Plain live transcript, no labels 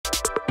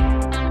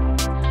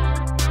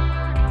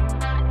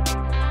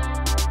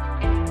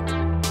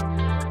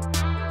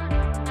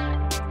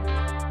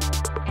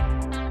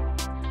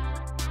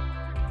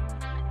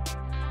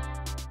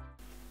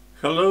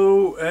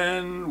Hello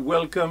and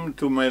welcome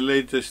to my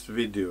latest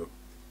video.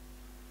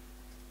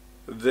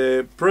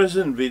 The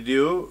present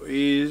video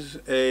is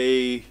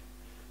a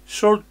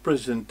short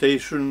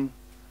presentation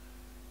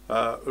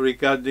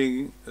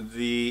regarding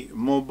the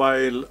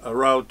mobile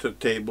router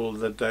table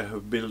that I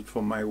have built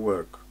for my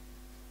work.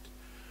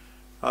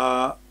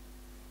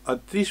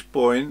 At this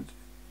point,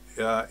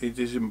 it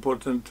is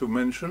important to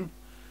mention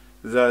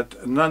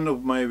that none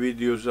of my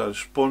videos are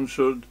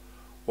sponsored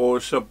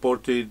or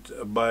supported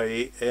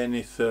by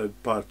any third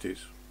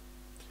parties.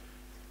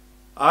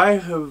 I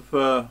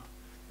have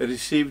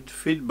received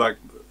feedback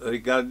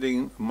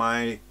regarding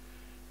my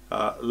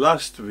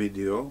last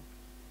video,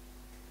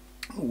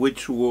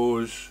 which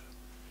was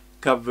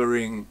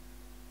covering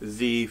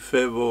the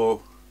Fevo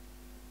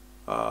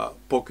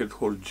pocket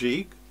hole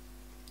jig,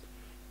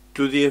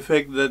 to the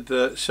effect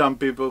that some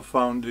people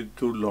found it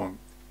too long.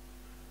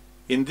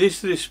 In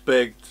this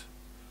respect,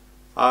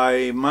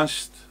 I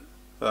must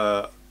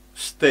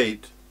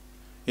state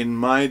in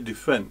my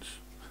defense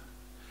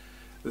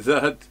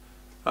that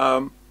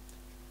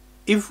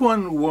if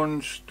one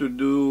wants to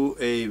do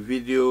a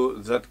video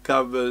that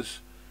covers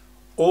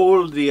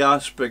all the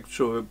aspects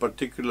of a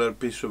particular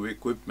piece of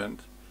equipment,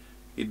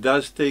 it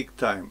does take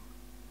time,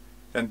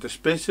 and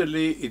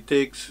especially it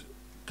takes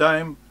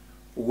time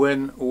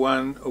when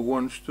one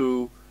wants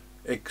to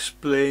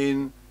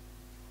explain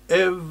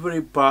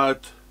every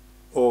part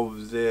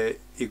of the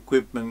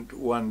equipment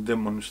one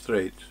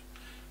demonstrates.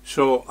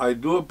 So I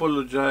do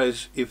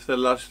apologize if the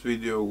last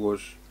video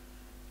was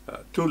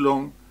too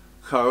long.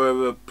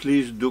 However,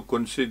 please do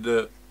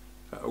consider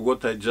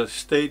what I just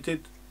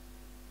stated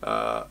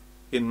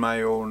in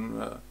my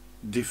own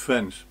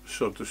defense,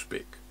 so to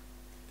speak.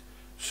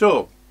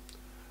 So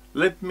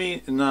let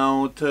me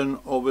now turn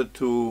over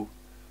to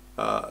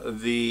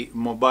the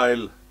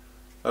mobile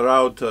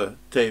router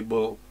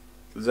table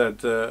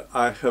that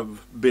I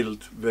have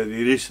built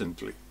very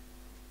recently.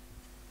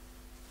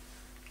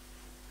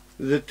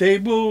 The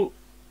table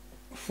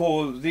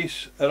for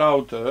this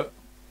router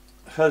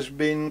has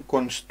been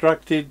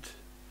constructed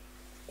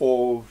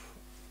of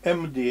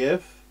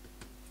MDF,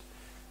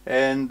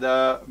 and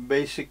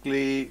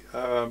basically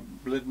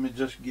let me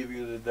just give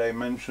you the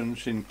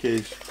dimensions in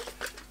case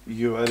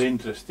you are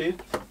interested.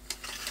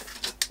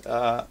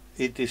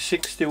 It is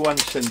 61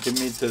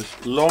 centimeters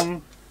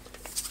long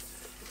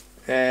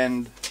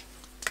and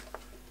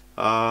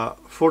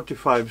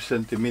 45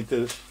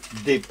 centimeters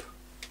deep.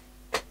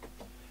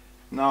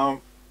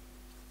 Now,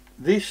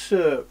 this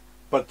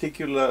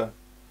particular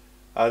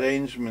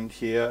arrangement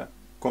here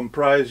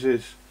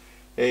comprises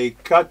a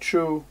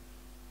Kachu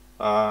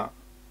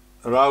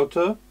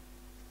router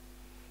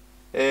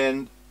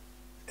and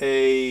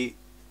a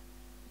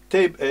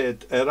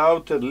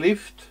router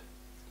lift,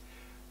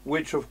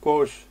 which of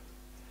course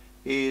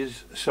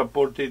is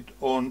supported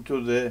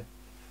onto the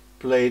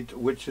plate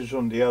which is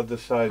on the other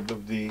side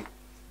of the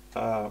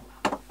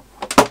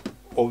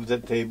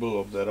table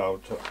of the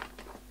router.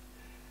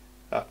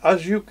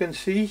 As you can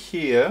see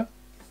here,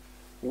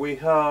 we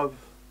have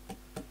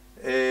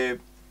a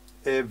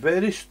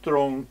very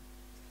strong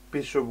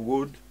piece of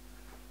wood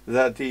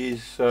that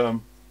is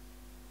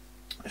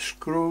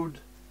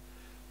screwed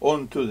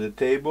onto the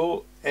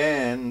table,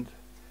 and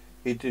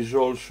it is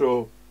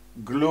also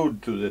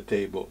glued to the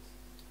table.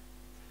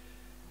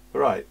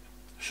 Right,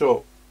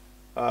 so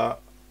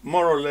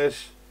more or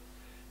less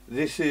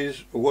this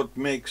is what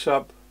makes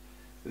up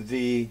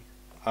the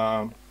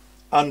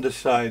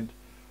underside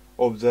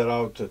of the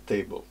router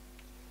table.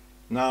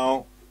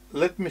 Now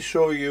let me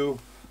show you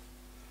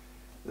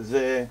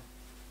the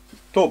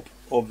top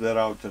of the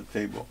router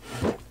table.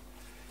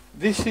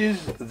 This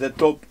is the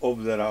top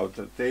of the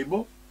router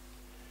table,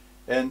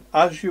 and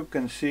as you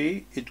can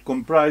see, it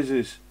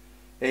comprises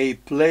a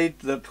plate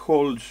that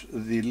holds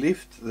the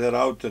lift, the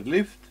router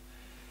lift,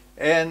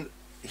 and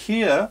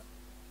here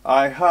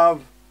I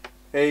have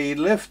a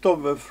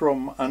leftover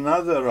from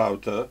another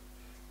router,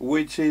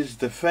 which is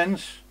the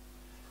fence,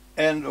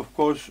 and of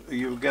course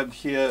you'll get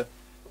here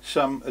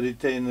some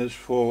retainers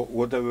for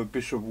whatever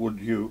piece of wood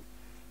you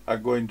are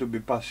going to be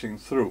passing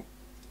through.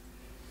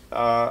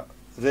 The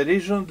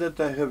reason that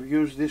I have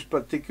used this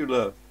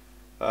particular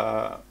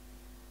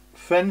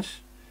fence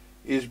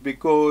is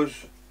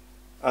because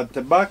at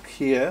the back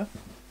here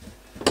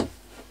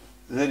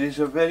there is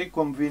a very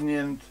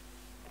convenient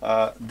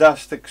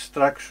dust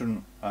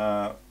extraction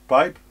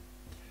pipe,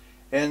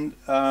 and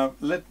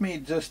let me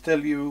just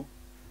tell you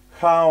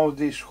how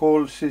this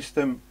whole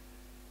system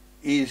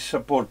is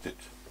supported.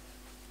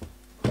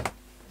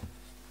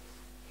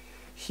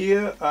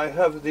 Here I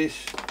have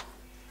this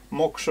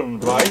Moxon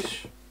vise,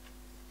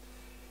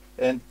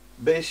 and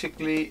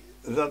basically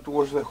that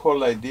was the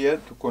whole idea,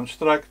 to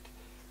construct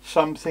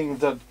something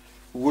that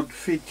would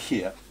fit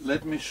here.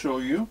 Let me show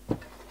you.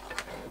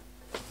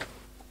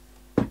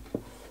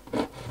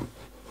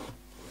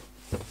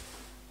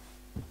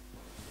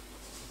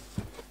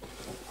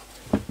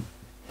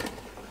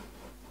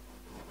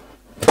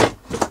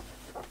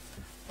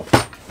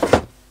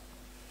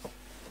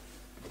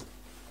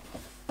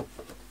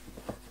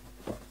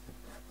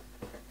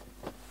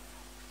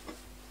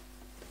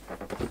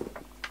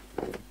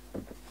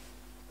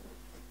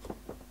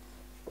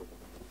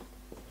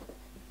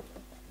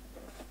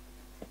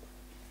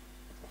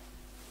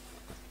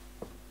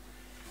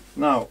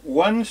 Now,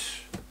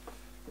 once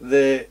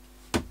the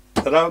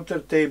router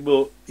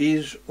table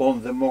is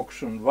on the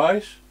Moxon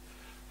vise,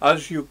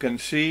 as you can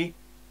see,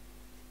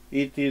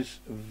 it is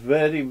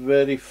very,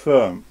 very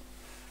firm.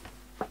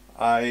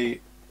 I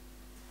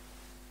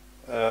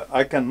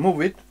can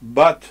move it,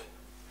 but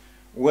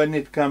when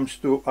it comes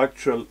to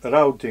actual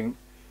routing,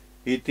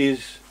 it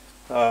is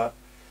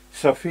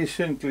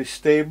sufficiently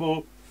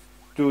stable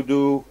to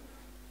do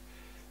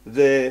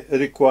the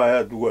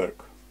required work.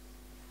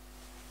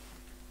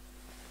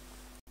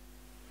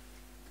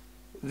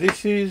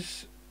 This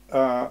is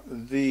I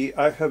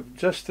have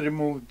just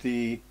removed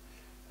the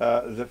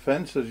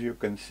fence, as you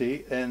can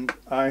see, and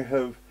I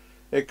have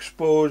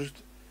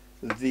exposed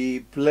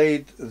the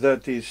plate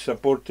that is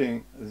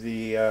supporting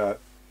the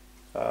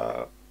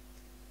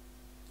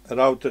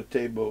router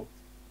table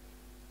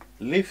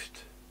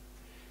lift.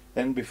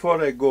 And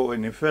before I go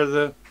any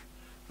further,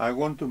 I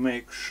want to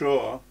make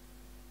sure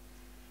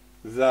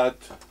that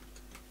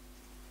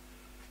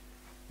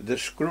the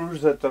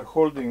screws that are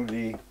holding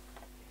the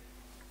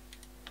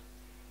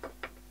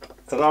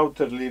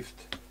router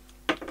lift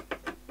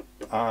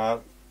are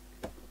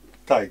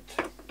tight,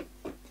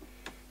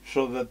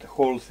 so that the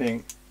whole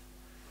thing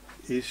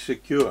is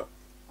secure.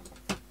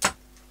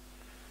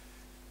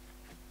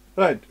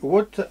 Right,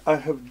 what I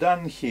have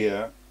done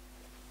here,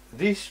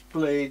 this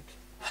plate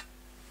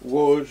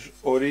was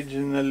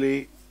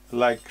originally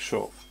like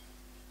so.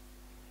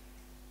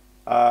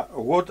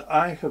 What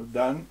I have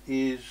done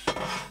is,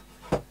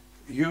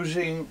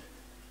 using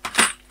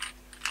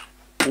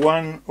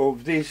one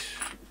of these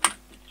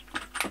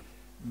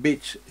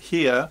bits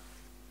here,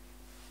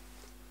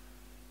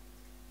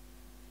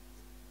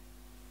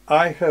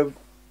 I have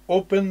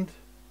opened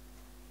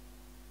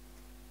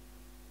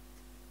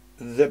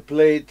the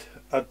plate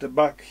at the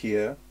back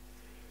here,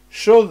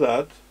 so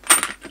that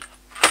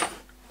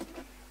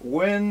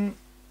when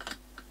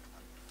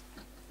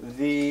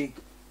the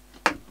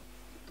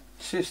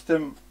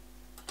system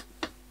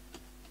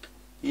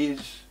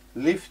is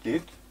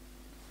lifted,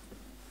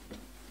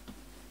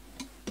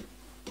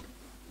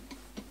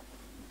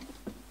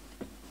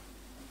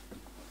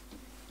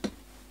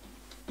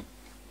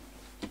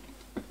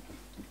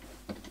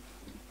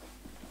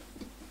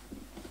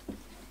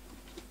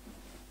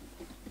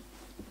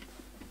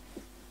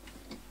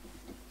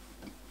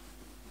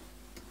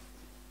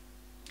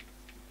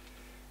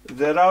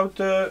 the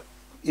router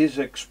is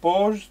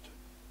exposed,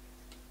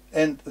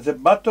 and the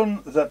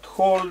button that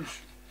holds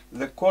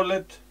the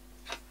collet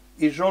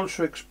is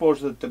also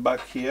exposed at the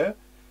back here,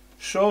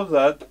 so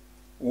that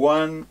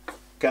one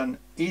can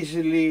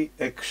easily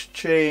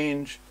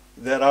exchange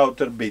the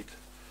router bit.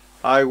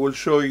 I will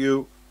show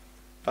you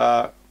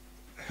how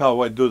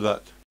I do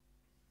that.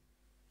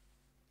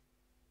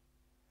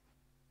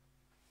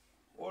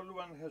 All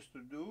one has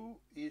to do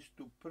is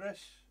to press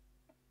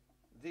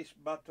this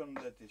button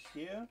that is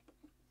here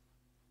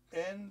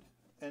and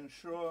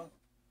ensure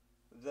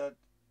that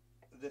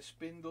the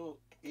spindle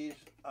is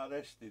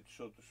arrested,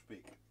 so to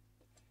speak.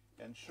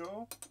 And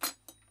so,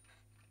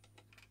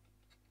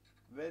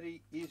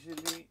 very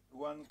easily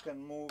one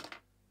can move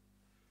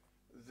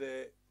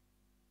the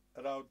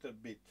router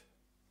bit.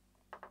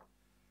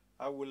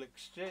 I will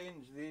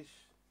exchange this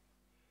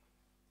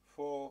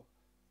for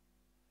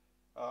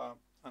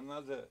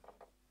another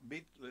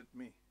bit. Let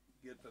me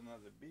get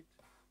another bit.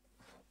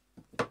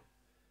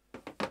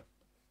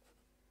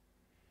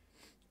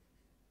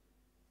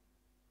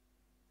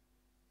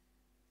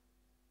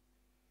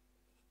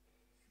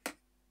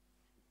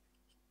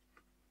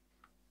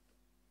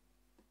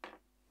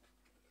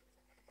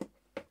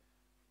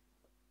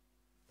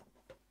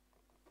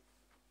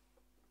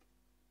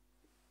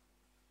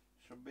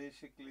 So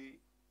basically,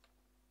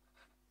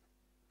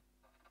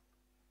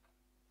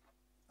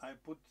 I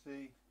put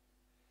the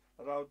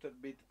router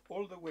bit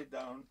all the way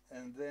down,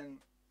 and then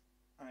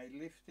I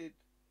lift it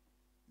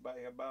by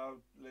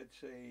about, let's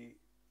say,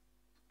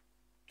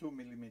 2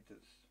 millimeters.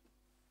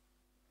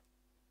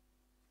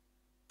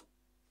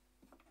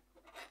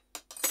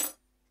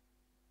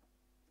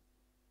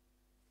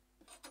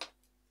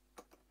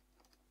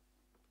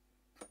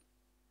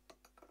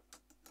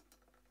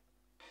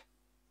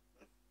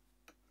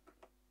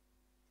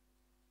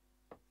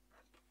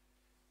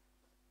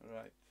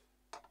 Right.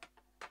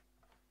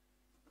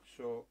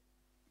 So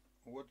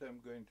what I'm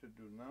going to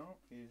do now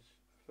is,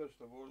 first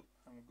of all,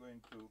 I'm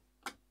going to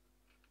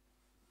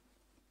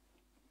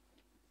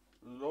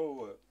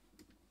lower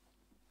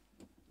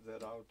the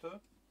router,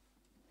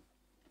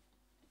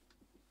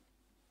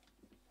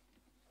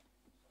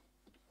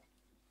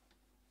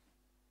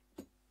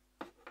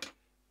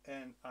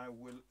 and I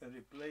will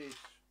replace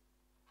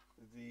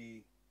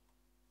the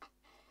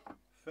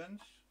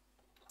fence.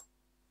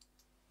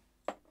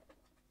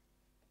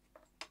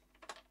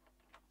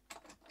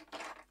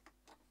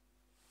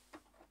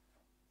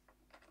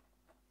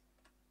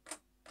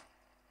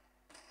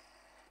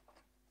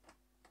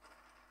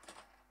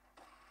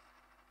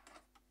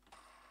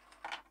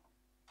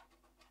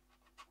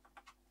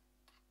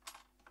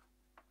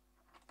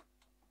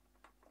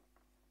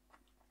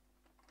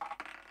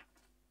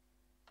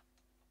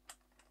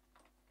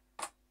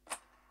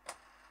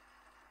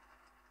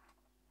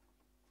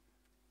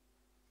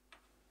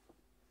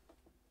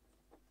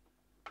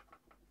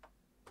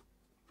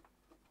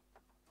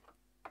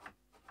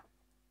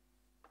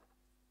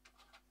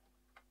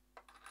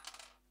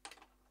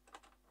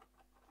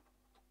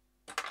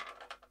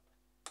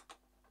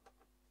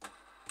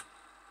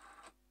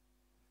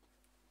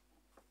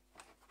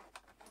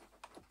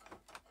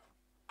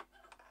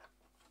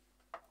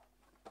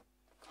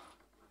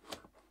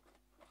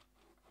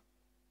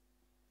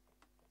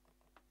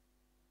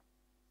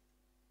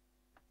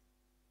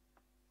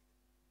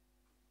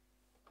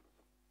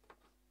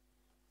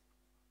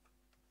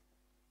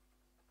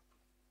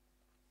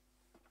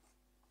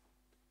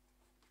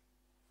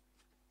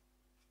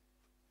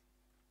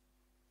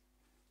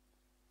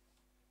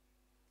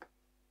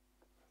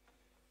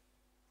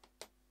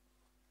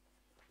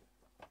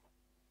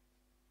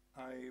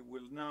 I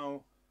will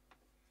now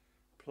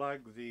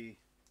plug the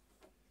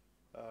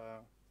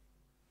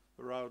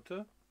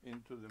router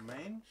into the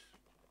mains,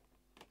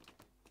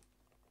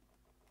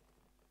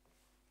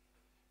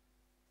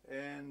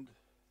 and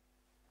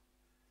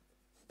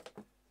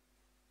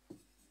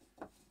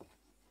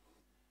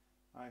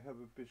I have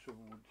a piece of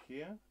wood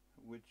here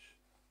which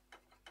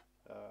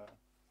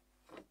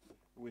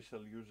we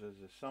shall use as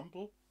a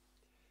sample.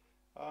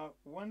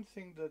 One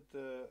thing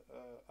that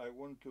I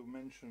want to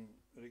mention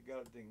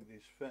regarding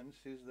this fence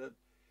is that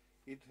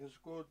it has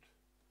got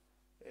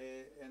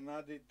an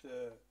added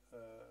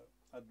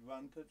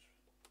advantage,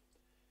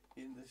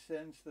 in the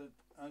sense that,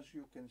 as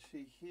you can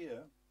see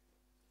here,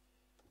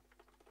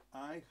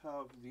 I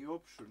have the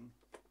option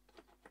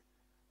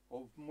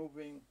of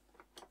moving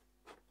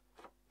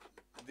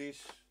this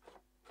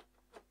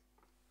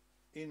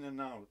in and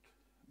out.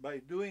 By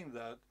doing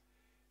that,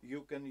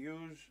 you can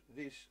use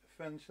this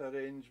fence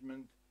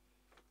arrangement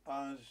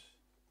as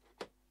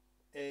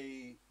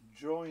a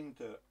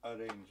jointer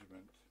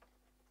arrangement.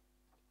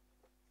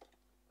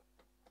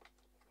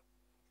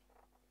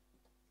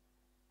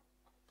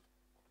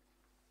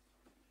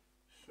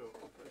 So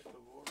first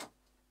of all,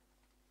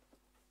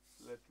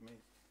 let me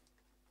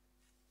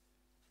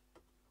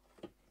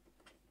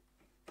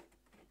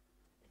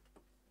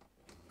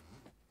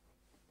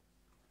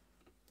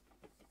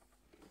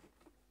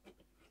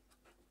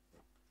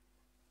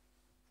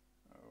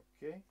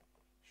okay,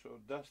 so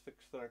dust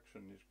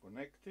extraction is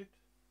connected,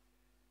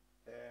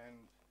 and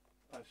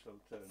I shall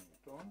turn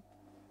it on,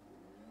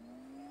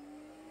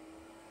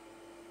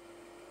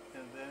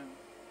 and then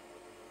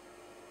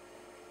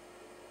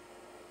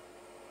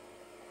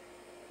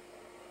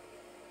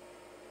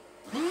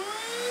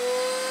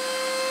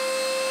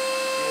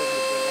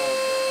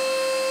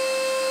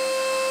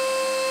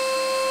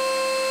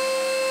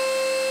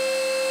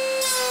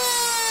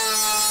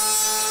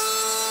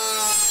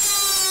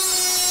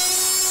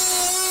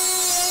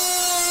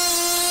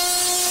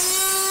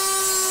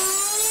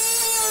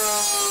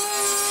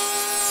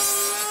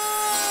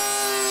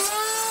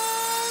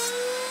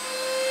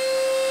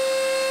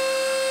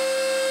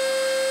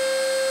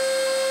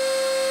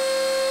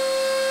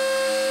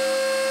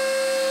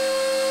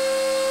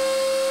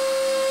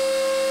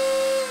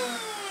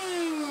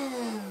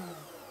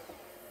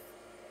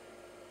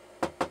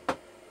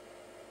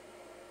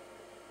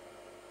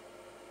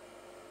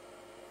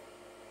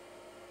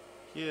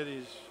here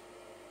is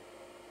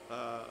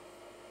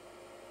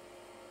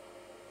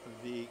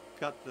the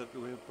cut that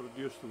we have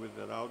produced with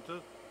the router.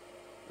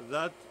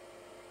 That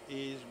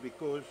is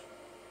because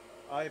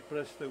I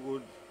pressed the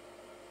wood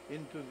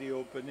into the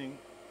opening,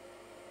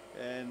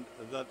 and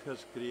that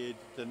has created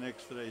an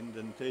extra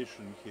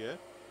indentation here.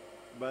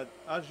 But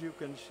as you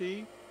can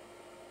see,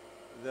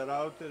 the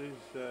router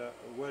is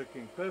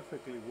working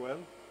perfectly well,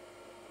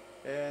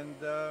 and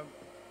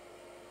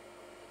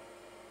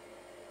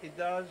it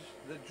does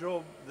the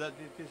job that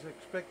it is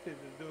expected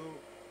to do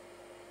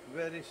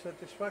very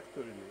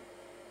satisfactorily.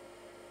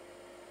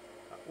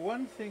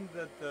 One thing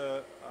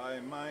that I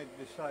might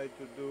decide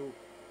to do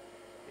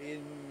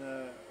in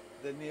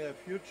the near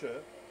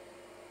future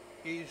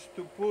is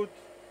to put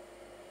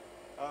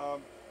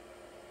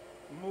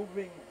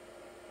moving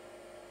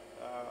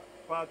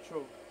patch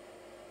of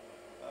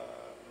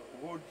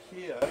wood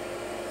here,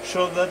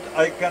 so that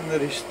I can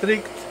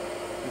restrict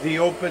the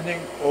opening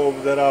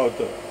of the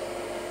router.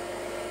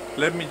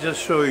 Let me just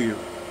show you.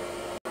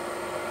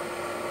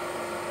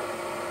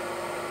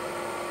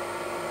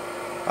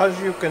 As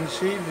you can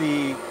see,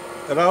 the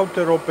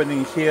router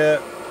opening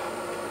here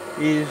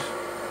is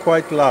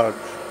quite large,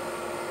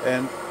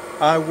 and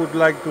I would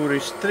like to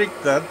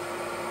restrict that,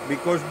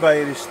 because by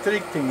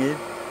restricting it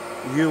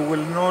you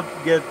will not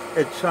get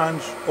a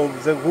chance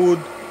of the wood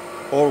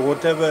or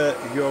whatever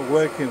you're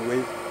working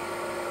with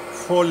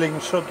falling,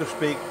 so to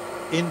speak,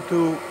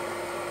 into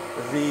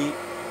the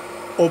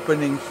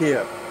opening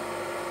here.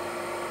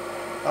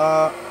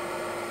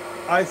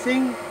 I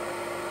think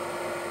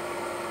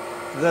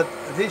that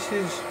this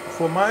is,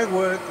 for my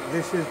work,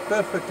 this is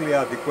perfectly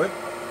adequate,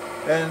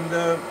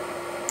 and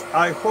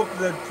I hope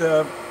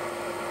that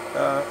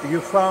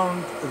you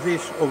found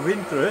this of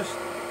interest,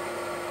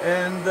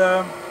 and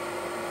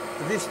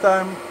this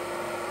time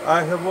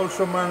I have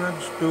also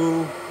managed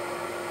to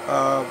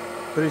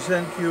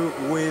present you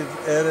with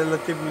a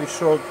relatively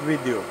short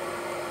video.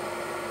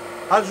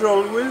 As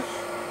always,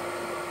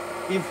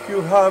 if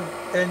you have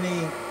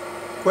any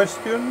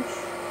questions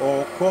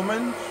or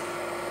comments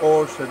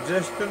or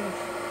suggestions,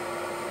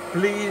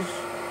 please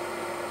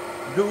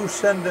do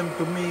send them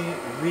to me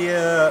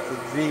via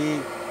the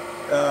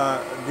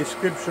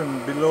description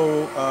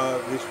below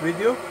this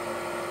video,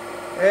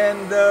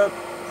 and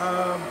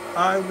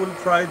I will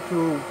try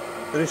to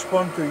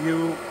respond to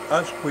you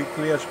as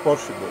quickly as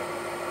possible.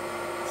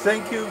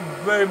 Thank you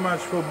very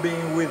much for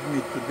being with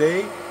me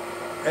today,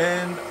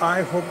 and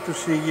I hope to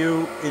see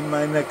you in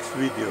my next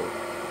video.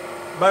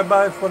 Bye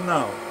bye for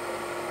now.